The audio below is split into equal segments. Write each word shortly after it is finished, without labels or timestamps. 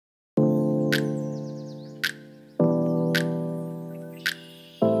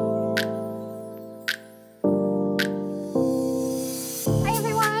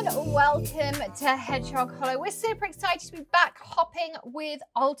to Hedgehog Hollow. We're super excited to be back hopping with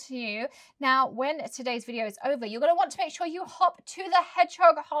Altenew. Now, when today's video is over, you're going to want to make sure you hop to the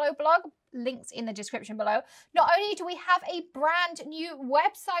Hedgehog Hollow blog. Links in the description below. Not only do we have a brand new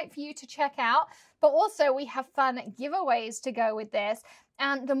website for you to check out, but also we have fun giveaways to go with this.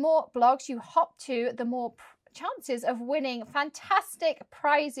 And the more blogs you hop to, the more chances of winning fantastic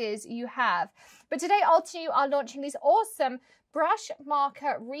prizes you have. But today Altenew are launching these awesome brush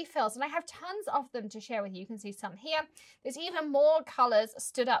marker refills, and I have tons of them to share with you. You can see some here. There's even more colors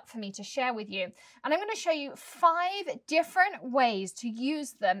stood up for me to share with you, and I'm going to show you 5 different ways to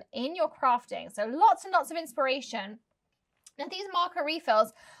use them in your crafting. So lots and lots of inspiration. Now, these marker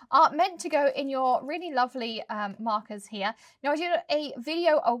refills are meant to go in your really lovely markers here. Now, I did a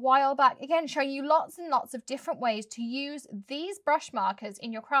video a while back, again, showing you lots and lots of different ways to use these brush markers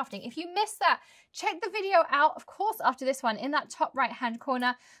in your crafting. If you missed that, check the video out, of course, after this one in that top right-hand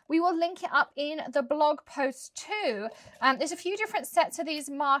corner. We will link it up in the blog post too. There's a few different sets of these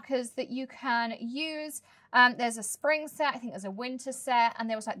markers that you can use. There's a spring set, I think there's a winter set, and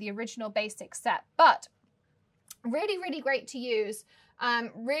there was like the original basic set. But really great to use,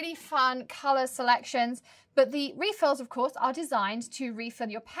 really fun color selections. But the refills, of course, are designed to refill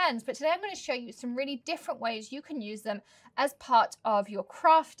your pens. But today I'm going to show you some really different ways you can use them as part of your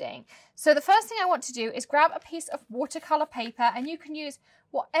crafting. So the first thing I want to do is grab a piece of watercolor paper, and you can use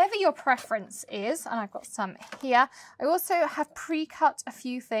whatever your preference is. And I've got some here. I also have pre-cut a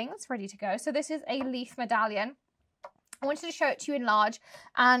few things ready to go. So this is a leaf medallion. I wanted to show it to you in large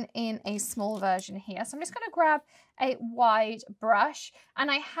and in a small version here. So I'm just going to grab a wide brush, and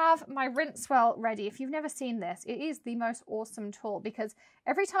I have my rinse well ready. If you've never seen this, it is the most awesome tool, because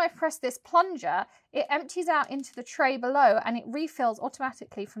every time I press this plunger, it empties out into the tray below and it refills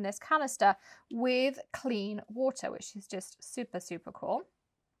automatically from this canister with clean water, which is just super cool.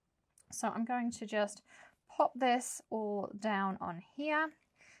 So I'm going to just pop this all down on here.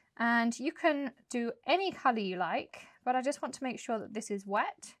 And you can do any color you like, but I just want to make sure that this is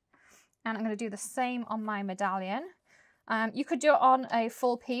wet. And I'm going to do the same on my medallion. You could do it on a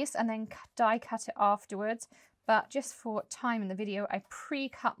full piece and then die cut it afterwards. But just for time in the video, I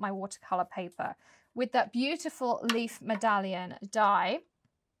pre-cut my watercolor paper with that beautiful leaf medallion die.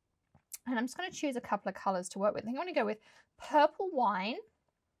 And I'm just going to choose a couple of colors to work with. I think I'm going to go with Purple Wine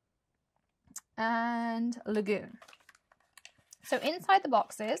and Lagoon. So inside the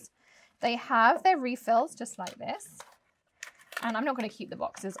boxes, they have their refills just like this. And I'm not going to keep the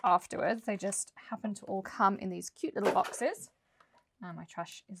boxes afterwards. They just happen to all come in these cute little boxes. And my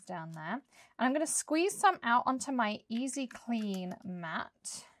trash is down there. And I'm going to squeeze some out onto my Easy Clean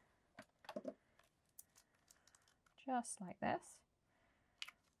mat. Just like this.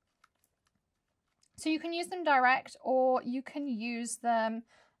 So you can use them direct, or you can use them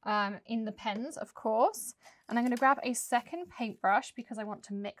in the pens, of course. And I'm going to grab a second paintbrush because I want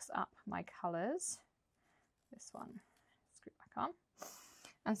to mix up my colors. This one, screw it back on.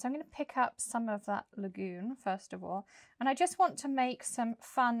 And so I'm going to pick up some of that Lagoon first of all, and I just want to make some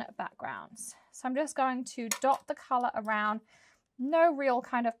fun backgrounds. So I'm just going to dot the color around, no real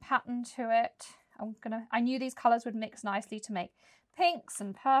kind of pattern to it. I knew these colors would mix nicely to make pinks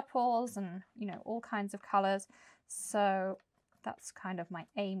and purples and, you know, all kinds of colors. So that's kind of my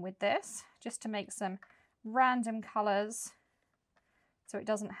aim with this, just to make some random colors so it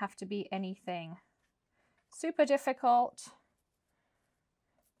doesn't have to be anything super difficult,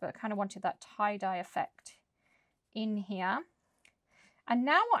 but I kind of wanted that tie-dye effect in here. And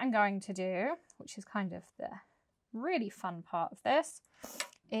now what I'm going to do, which is kind of the really fun part of this,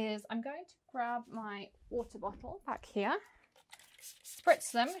 is I'm going to grab my water bottle back here,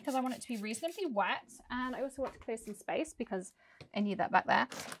 spritz them because I want it to be reasonably wet, and I also want to clear some space because I need that back there.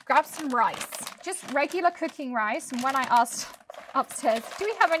 Grab some rice, just regular cooking rice. And when I asked upstairs, do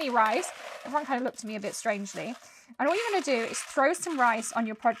we have any rice, everyone kind of looked at me a bit strangely. And all you're going to do is throw some rice on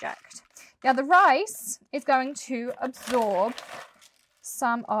your project. Now the rice is going to absorb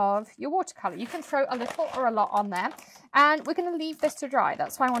some of your watercolor. You can throw a little or a lot on there, and we're going to leave this to dry.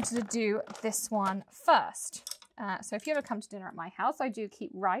 That's why I wanted to do this one first. So if you ever come to dinner at my house, I do keep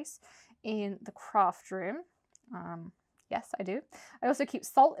rice in the craft room. Yes, I do. I also keep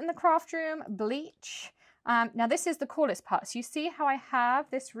salt in the craft room, bleach. Now this is the coolest part. So you see how I have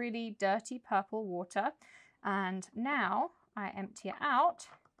this really dirty purple water, and now I empty it out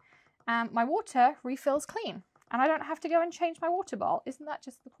and my water refills clean, and I don't have to go and change my water bowl. Isn't that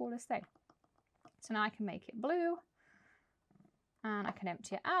just the coolest thing? So now I can make it blue, and I can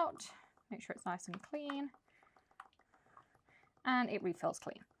empty it out, make sure it's nice and clean, and it refills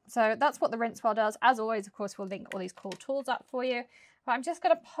clean. So that's what the rinse well does. As always, of course, we'll link all these cool tools up for you. But I'm just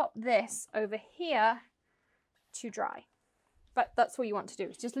going to pop this over here to dry. But that's all you want to do,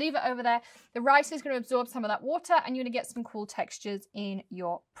 is just leave it over there. The rice is going to absorb some of that water and you're going to get some cool textures in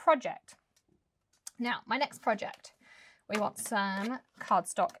your project. Now, my next project, we want some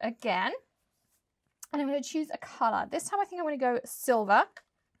cardstock again. And I'm going to choose a color. This time I think I'm going to go silver.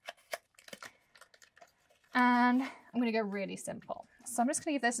 And I'm going to go really simple. So I'm just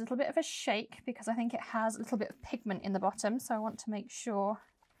going to give this a little bit of a shake because I think it has a little bit of pigment in the bottom. So I want to make sure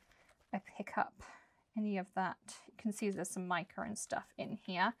I pick up any of that. You can see there's some mica and stuff in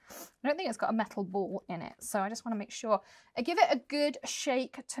here. I don't think it's got a metal ball in it. So I just want to make sure I give it a good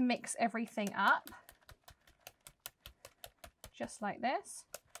shake to mix everything up. Just like this.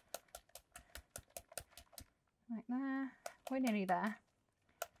 Like there. We're nearly there.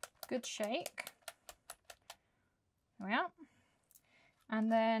 Good shake. There we are. And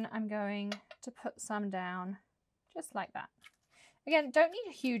then I'm going to put some down just like that. Again, don't need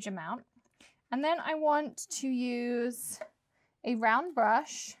a huge amount. And then I want to use a round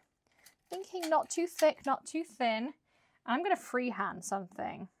brush, thinking not too thick, not too thin. I'm going to freehand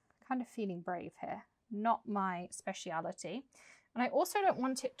something. Kind of feeling brave here. Not my speciality. And I also don't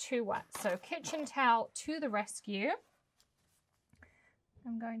want it too wet. So kitchen towel to the rescue.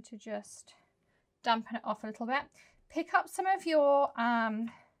 I'm going to just dampen it off a little bit. Pick up some of your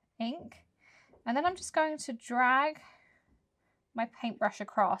ink, and then I'm just going to drag my paintbrush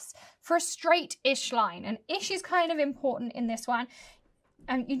across for a straight-ish line. And ish is kind of important in this one.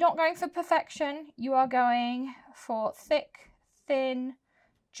 And you're not going for perfection. You are going for thick, thin,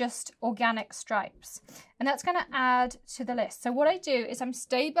 just organic stripes. And that's going to add to the list. So what I do is I'm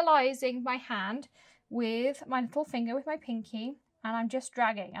stabilizing my hand with my little finger, with my pinky, and I'm just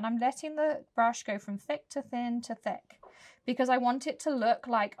dragging, and I'm letting the brush go from thick to thin to thick because I want it to look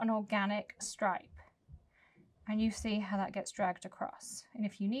like an organic stripe. And you see how that gets dragged across. And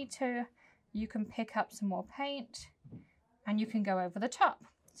if you need to, you can pick up some more paint and you can go over the top.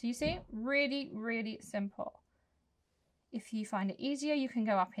 So you see, really, really simple. If you find it easier, you can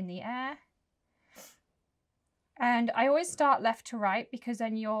go up in the air. And I always start left to right because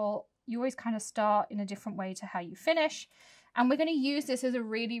then you always kind of start in a different way to how you finish. And we're going to use this as a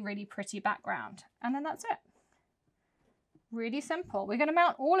really, really pretty background. And then that's it. Really simple. We're going to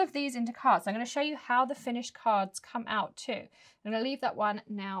mount all of these into cards. I'm going to show you how the finished cards come out too. I'm going to leave that one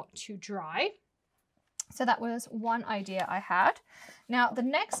now to dry. So that was one idea I had. Now, the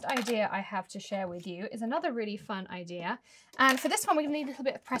next idea I have to share with you is another really fun idea. And for this one, we're going to need a little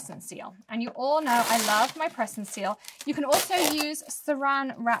bit of press and seal. And you all know I love my press and seal. You can also use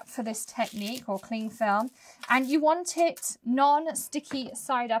saran wrap for this technique, or cling film. And you want it non-sticky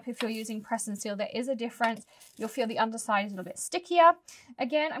side up if you're using press and seal. There is a difference. You'll feel the underside is a little bit stickier.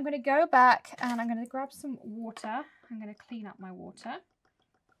 Again, I'm going to go back and I'm going to grab some water. I'm going to clean up my water.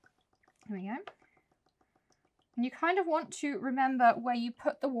 Here we go. And you kind of want to remember where you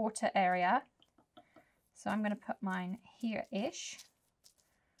put the water area. So I'm going to put mine here-ish.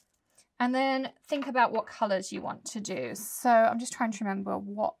 And then think about what colors you want to do. So I'm just trying to remember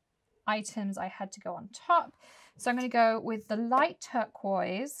what items I had to go on top. So I'm going to go with the light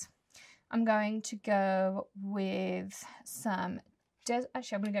turquoise. I'm going to go with some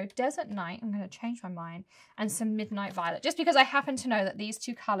actually, I'm going to go Desert Night. I'm going to change my mind. And some Midnight Violet. Just because I happen to know that these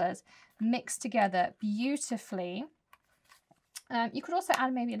two colours mix together beautifully. You could also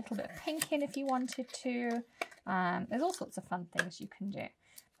add maybe a little bit of pink in if you wanted to. There's all sorts of fun things you can do.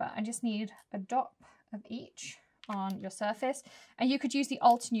 But I just need a dot of each on your surface. And you could use the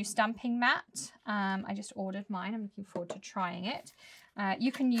Altenew stamping mat. I just ordered mine. I'm looking forward to trying it.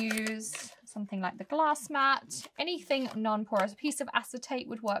 You can use something like the glass mat, anything non-porous. A piece of acetate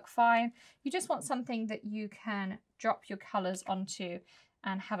would work fine. You just want something that you can drop your colours onto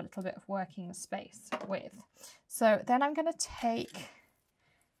and have a little bit of working space with. So then I'm going to take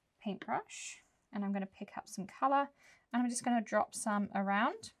paintbrush and I'm going to pick up some colour and I'm just going to drop some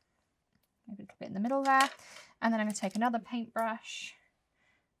around, maybe a little bit in the middle there. And then I'm going to take another paintbrush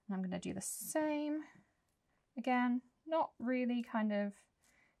and I'm going to do the same again. Not really kind of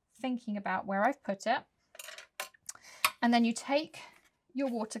thinking about where I've put it. And then you take your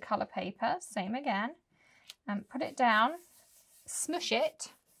watercolor paper, same again, and put it down, smush it,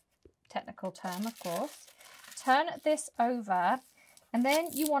 technical term of course, turn this over, and then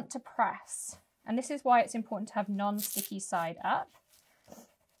you want to press. And this is why it's important to have non-sticky side up.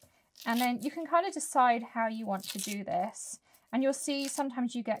 And then you can kind of decide how you want to do this. And you'll see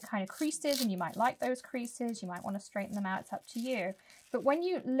sometimes you get kind of creases and you might like those creases. You might want to straighten them out. It's up to you. But when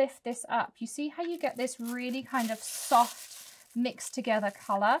you lift this up, you see how you get this really kind of soft mixed together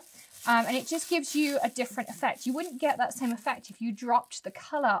color. And it just gives you a different effect. You wouldn't get that same effect if you dropped the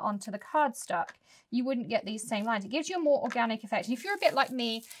color onto the cardstock. You wouldn't get these same lines. It gives you a more organic effect. And if you're a bit like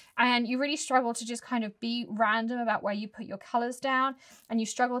me and you really struggle to just kind of be random about where you put your colors down and you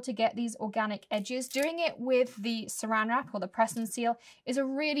struggle to get these organic edges, doing it with the Saran Wrap or the Press and Seal is a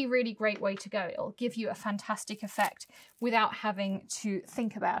really, really great way to go. It'll give you a fantastic effect without having to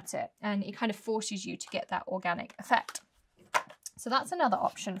think about it. And it kind of forces you to get that organic effect. So that's another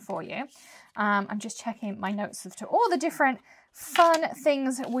option for you. I'm just checking my notes as to all the different fun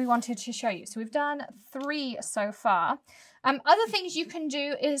things we wanted to show you. So we've done 3 so far. Other things you can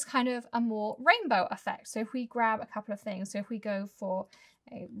do is kind of a more rainbow effect. So if we grab a couple of things, so if we go for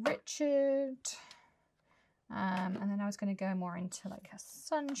a Richard, and then I was going to go more into like a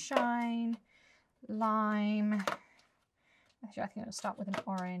sunshine, lime. Actually, I think I'm going to start with an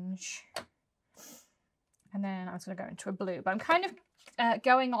orange. And then I was going to go into a blue, but I'm kind of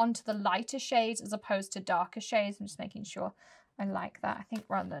going on to the lighter shades as opposed to darker shades. I'm just making sure I like that. I think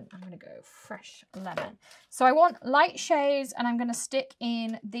rather than, I'm going to go fresh lemon. So I want light shades and I'm going to stick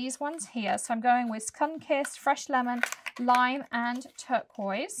in these ones here. So I'm going with Sun-Kissed, Fresh Lemon, Lime and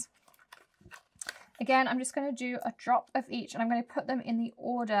Turquoise. Again, I'm just going to do a drop of each and I'm going to put them in the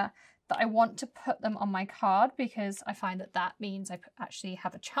order that I want to put them on my card, because I find that that means I actually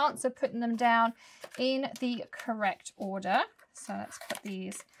have a chance of putting them down in the correct order. So let's put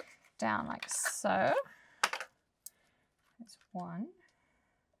these down like so. There's one.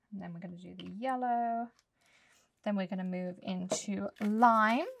 And then we're going to do the yellow. Then we're going to move into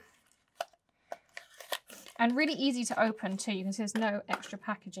lime. And really easy to open too. You can see there's no extra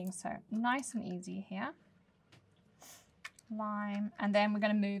packaging, so nice and easy here. Lime, and then we're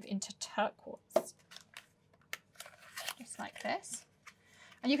going to move into turquoise, just like this.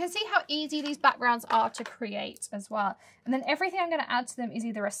 And you can see how easy these backgrounds are to create as well. And then everything I'm going to add to them is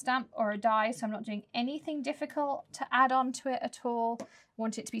either a stamp or a die, so I'm not doing anything difficult to add on to it at all. I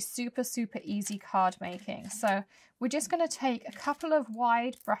want it to be super, super easy card making. So we're just going to take a couple of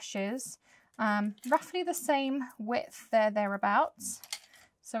wide brushes, roughly the same width thereabouts.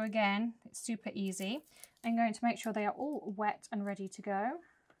 So again, it's super easy. I'm going to make sure they are all wet and ready to go.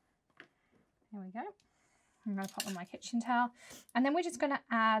 Here we go. I'm going to pop on my kitchen towel. And then we're just going to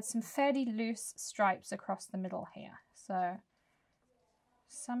add some fairly loose stripes across the middle here. So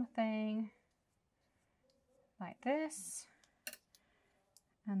something like this.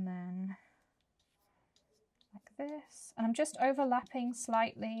 And then like this. And I'm just overlapping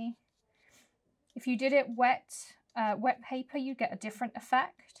slightly. If you did it wet paper, you get a different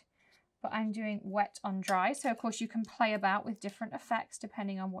effect. But I'm doing wet on dry. So of course you can play about with different effects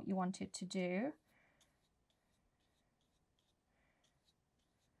depending on what you wanted to do.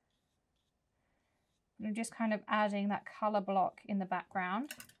 I'm just kind of adding that color block in the background.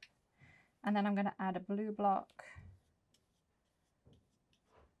 And then I'm going to add a blue block.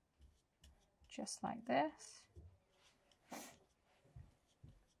 Just like this.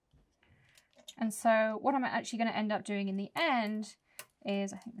 And so what I'm actually going to end up doing in the end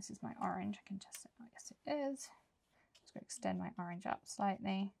is, I think this is my orange, I can test it, yes it is. Just going to extend my orange up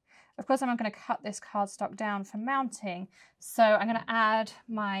slightly. Of course, I'm going to cut this cardstock down for mounting, so I'm going to add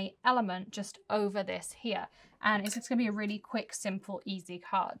my element just over this here. And it's just going to be a really quick, simple, easy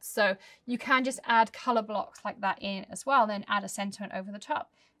card. So you can just add color blocks like that in as well, then add a sentiment over the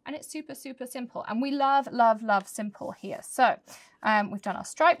top. And it's super, super simple. And we love, love, love simple here. So we've done our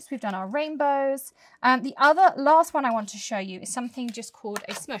stripes, we've done our rainbows. The other last one I want to show you is something just called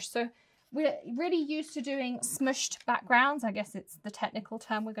a smush. So we're really used to doing smushed backgrounds. I guess it's the technical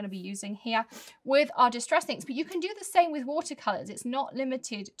term we're going to be using here with our distress inks. But you can do the same with watercolors. It's not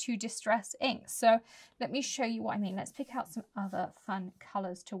limited to distress inks. So let me show you what I mean. Let's pick out some other fun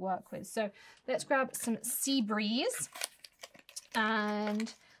colors to work with. So let's grab some Sea Breeze.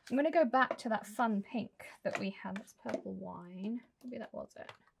 And I'm going to go back to that fun pink that we had. That's Purple Wine. Maybe that was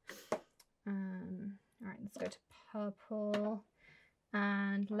it. All right, let's go to purple.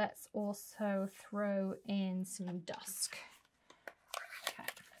 And let's also throw in some dusk. Okay,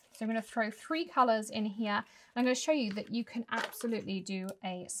 so I'm going to throw 3 colors in here. I'm going to show you that you can absolutely do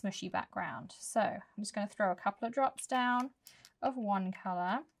a smushy background. So I'm just going to throw a couple of drops down of one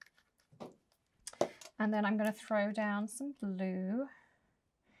color. And then I'm going to throw down some blue.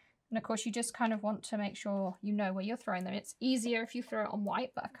 And of course, you just kind of want to make sure you know where you're throwing them. It's easier if you throw it on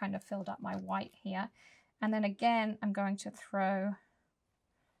white, but I've kind of filled up my white here. And then again, I'm going to throw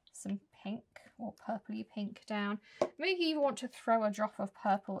some pink or purpley pink down. Maybe you want to throw a drop of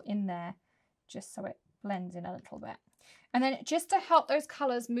purple in there just so it blends in a little bit. And then just to help those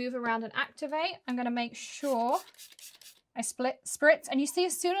colors move around and activate, I'm going to make sure I spritz, and you see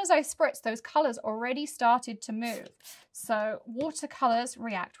as soon as I spritz, those colors already started to move. So watercolors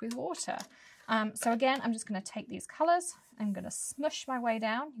react with water. So again, I'm just going to take these colors. I'm going to smush my way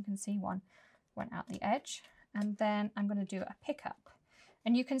down. You can see one went out the edge. And then I'm going to do a pickup.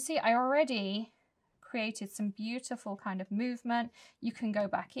 And you can see I already created some beautiful kind of movement. You can go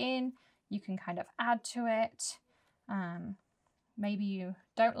back in. You can kind of add to it. Maybe you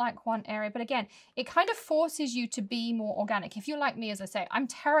don't like one area, but again, it kind of forces you to be more organic. If you're like me, as I say, I'm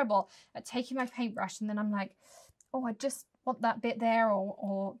terrible at taking my paintbrush and then I'm like, oh, I just want that bit there,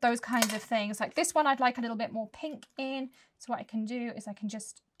 or those kinds of things. Like this one, I'd like a little bit more pink in. So what I can do is I can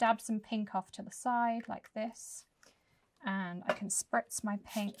just dab some pink off to the side like this, and I can spritz my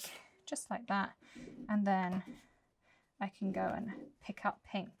pink just like that. And then I can go and pick up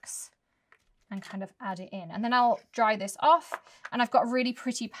pinks and kind of add it in. And then I'll dry this off, and I've got a really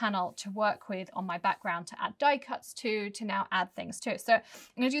pretty panel to work with on my background to add die cuts to now add things to. So I'm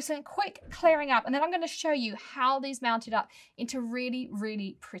gonna do some quick clearing up, and then I'm gonna show you how these mounted up into really,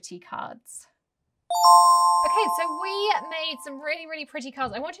 really pretty cards. Okay, so we made some really, really pretty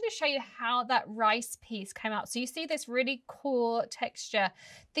cards. I wanted to show you how that rice piece came out. So you see this really cool texture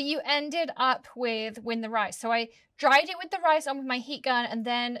that you ended up with the rice. So I dried it with the rice on with my heat gun and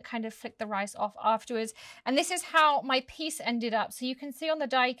then kind of flicked the rice off afterwards. And this is how my piece ended up. So you can see on the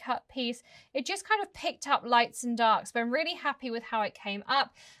die cut piece, it just kind of picked up lights and darks, but I'm really happy with how it came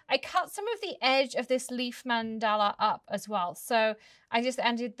up. I cut some of the edge of this leaf mandala up as well. So I just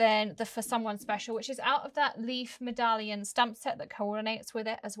ended then the For Someone Special, which is out of that leaf medallion stamp set that coordinates with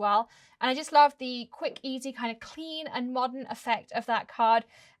it as well. And I just love the quick, easy, kind of clean and modern effect of that card.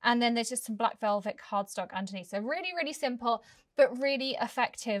 And then there's just some black velvet cardstock underneath. So really, really simple, but really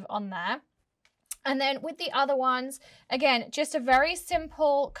effective on there. And then with the other ones, again, just a very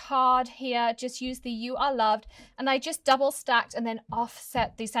simple card here. Just use the You Are Loved. And I just double stacked and then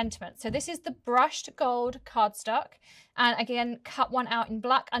offset the sentiment. So this is the brushed gold cardstock. And again, cut one out in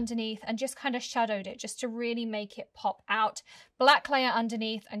black underneath and just kind of shadowed it just to really make it pop out. Black layer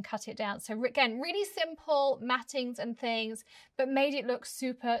underneath and cut it down. So again, really simple mattings and things, but made it look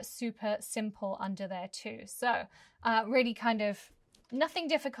super, super simple under there too. So really kind of nothing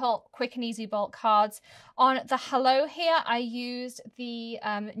difficult, quick and easy bulk cards. On the hello here, I used the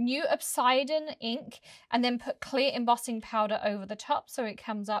new Obsidian ink and then put clear embossing powder over the top so it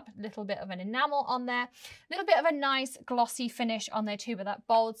comes up a little bit of an enamel on there. A little bit of a nice glossy finish on there too, but that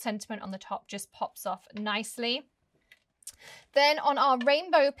bold sentiment on the top just pops off nicely. Then on our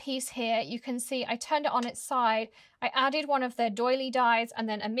rainbow piece here, you can see I turned it on its side. I added one of their doily dies and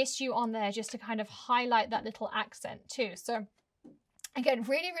then a Miss You on there just to kind of highlight that little accent too. So again,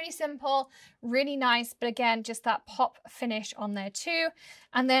 really, really simple, really nice, but again, just that pop finish on there too.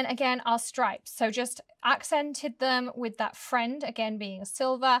 And then again, our stripes. So just accented them with that friend, again being a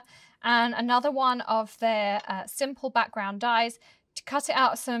silver, and another one of their simple background dies. To cut it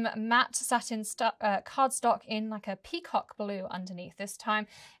out some matte satin cardstock in like a peacock blue underneath this time.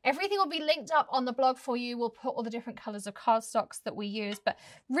 Everything will be linked up on the blog for you. We'll put all the different colors of cardstocks that we use, but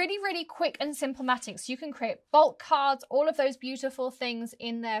really, really quick and simple matting. So you can create bulk cards, all of those beautiful things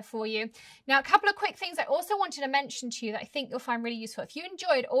in there for you. Now, a couple of quick things I also wanted to mention to you that I think you'll find really useful. If you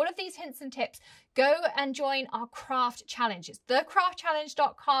enjoyed all of these hints and tips, go and join our craft challenge. It's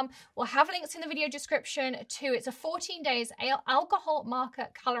thecraftchallenge.com. We'll have links in the video description too. It's a 14 days alcohol marker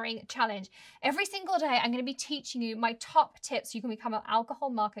coloring challenge. Every single day, I'm going to be teaching you my top tips so you can become an alcohol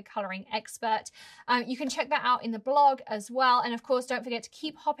marker coloring expert. You can check that out in the blog as well. And of course, don't forget to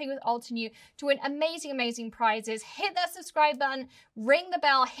keep hopping with Altenew to win amazing, amazing prizes. Hit that subscribe button, ring the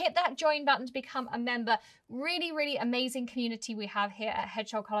bell, hit that join button to become a member. Really, really amazing community we have here at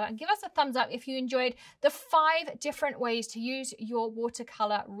Hedgehog Color. And give us a thumbs up if you enjoyed the 5 different ways to use your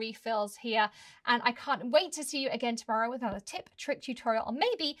watercolor refills here. And I can't wait to see you again tomorrow with another tip, trick, tutorial, or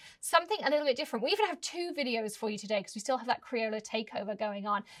maybe something a little bit different. We even have 2 videos for you today because we still have that Crayola takeover going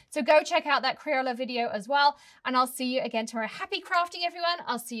on. So go check out that Crayola video as well. And I'll see you again tomorrow. Happy crafting, everyone.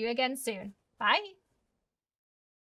 I'll see you again soon. Bye.